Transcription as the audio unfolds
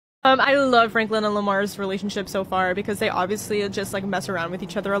I love Franklin and Lamar's relationship so far because they obviously just like mess around with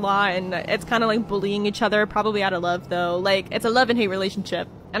each other a lot, and it's kind of like bullying each other, probably out of love though. Like, it's a love and hate relationship,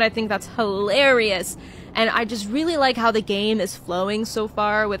 and I think that's hilarious. And I just really like how the game is flowing so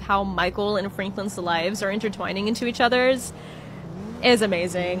far with how Michael and Franklin's lives are intertwining into each other's. It is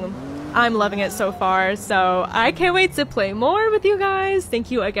amazing. I'm loving it so far, so I can't wait to play more with you guys. Thank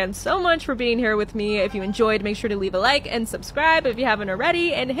you again so much for being here with me. If you enjoyed, make sure to leave a like and subscribe if you haven't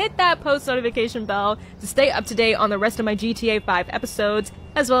already, and hit that post notification bell to stay up to date on the rest of my GTA 5 episodes,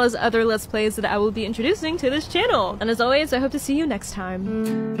 as well as other Let's Plays that I will be introducing to this channel. And as always, I hope to see you next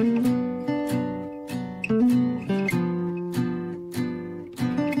time.